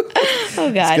on you.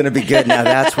 Oh, God. It's going to be good. Now,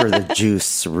 that's where the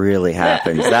juice really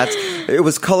happens. It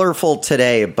was colorful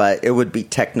today, but it would be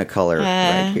Technicolor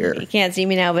right here. You can't see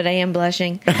me now, but I am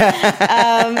blushing.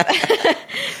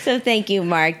 So thank you,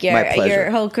 Mark. My pleasure.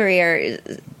 Your whole career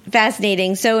is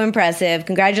fascinating, so impressive.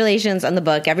 Congratulations on the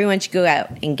book. Everyone should go out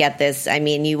and get this. I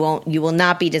mean, you will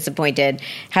not be disappointed.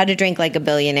 How to Drink Like a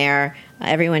Billionaire.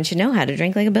 everyone should know how to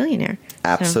drink like a billionaire.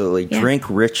 Absolutely. So, yeah. Drink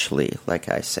richly, like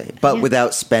I say, but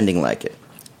without spending like it.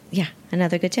 Yeah,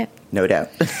 another good tip. No doubt.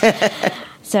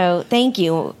 So thank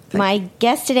you. My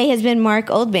guest today has been Mark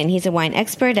Oldman. He's a wine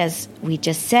expert. As we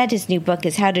just said, his new book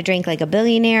is How to Drink Like a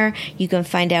Billionaire. You can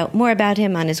find out more about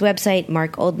him on his website,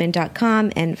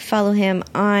 markoldman.com, and follow him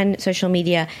on social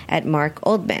media at Mark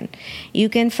Oldman. You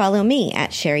can follow me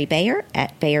at Shari Bayer,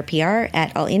 at Bayer PR,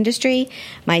 at All Industry.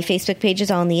 My Facebook page is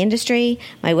All in the Industry.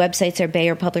 My websites are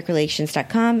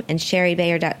BayerPublicRelations.com and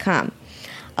ShariBayer.com.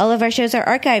 All of our shows are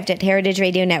archived at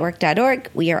heritageradionetwork.org.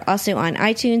 We are also on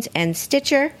iTunes and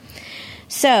Stitcher.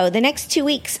 So the next 2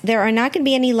 weeks, there are not going to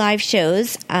be any live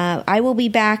shows. I will be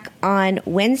back on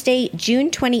Wednesday, June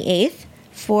 28th,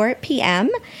 4 p.m.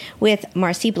 with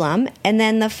Marcy Blum. And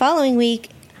then the following week,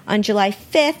 on July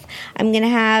 5th, I'm going to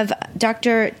have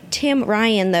Dr. Tim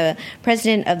Ryan, the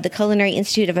president of the Culinary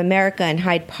Institute of America in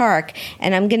Hyde Park.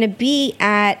 And I'm going to be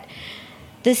at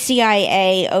the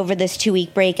CIA over this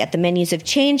 2-week break at the Menus of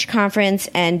Change conference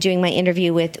and doing my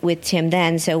interview with Tim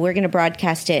then. So we're going to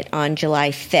broadcast it on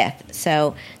July 5th.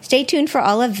 So stay tuned for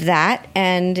all of that.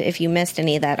 And if you missed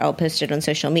any of that, I'll post it on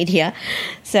social media.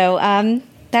 So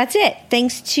that's it.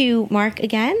 Thanks to Mark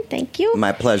again. Thank you.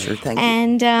 My pleasure. Thank you.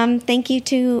 And thank you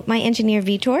to my engineer,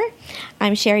 Vitor.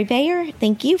 I'm Shari Bayer.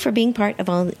 Thank you for being part of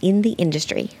All in the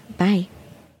Industry. Bye.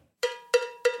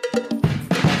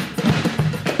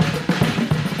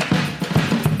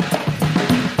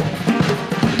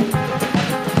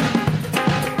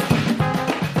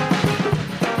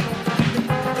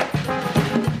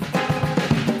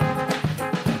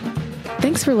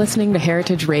 Thanks for listening to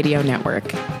Heritage Radio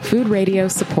Network, food radio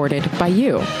supported by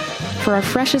you. For our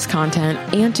freshest content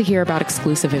and to hear about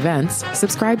exclusive events,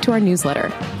 subscribe to our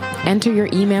newsletter. Enter your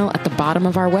email at the bottom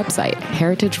of our website,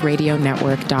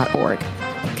 heritageradionetwork.org.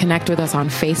 Connect with us on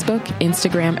Facebook,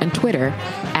 Instagram, and Twitter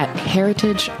at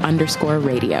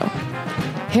heritage_radio.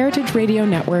 Heritage Radio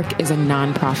Network is a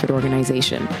nonprofit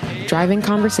organization driving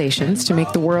conversations to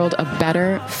make the world a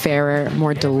better, fairer,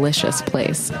 more delicious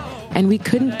place. And we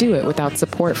couldn't do it without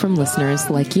support from listeners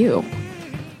like you.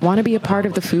 Want to be a part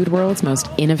of the food world's most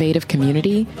innovative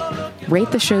community?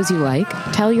 Rate the shows you like,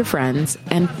 tell your friends,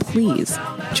 and please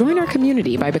join our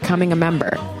community by becoming a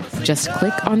member. Just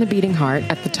click on the beating heart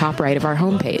at the top right of our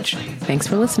homepage. Thanks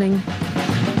for listening.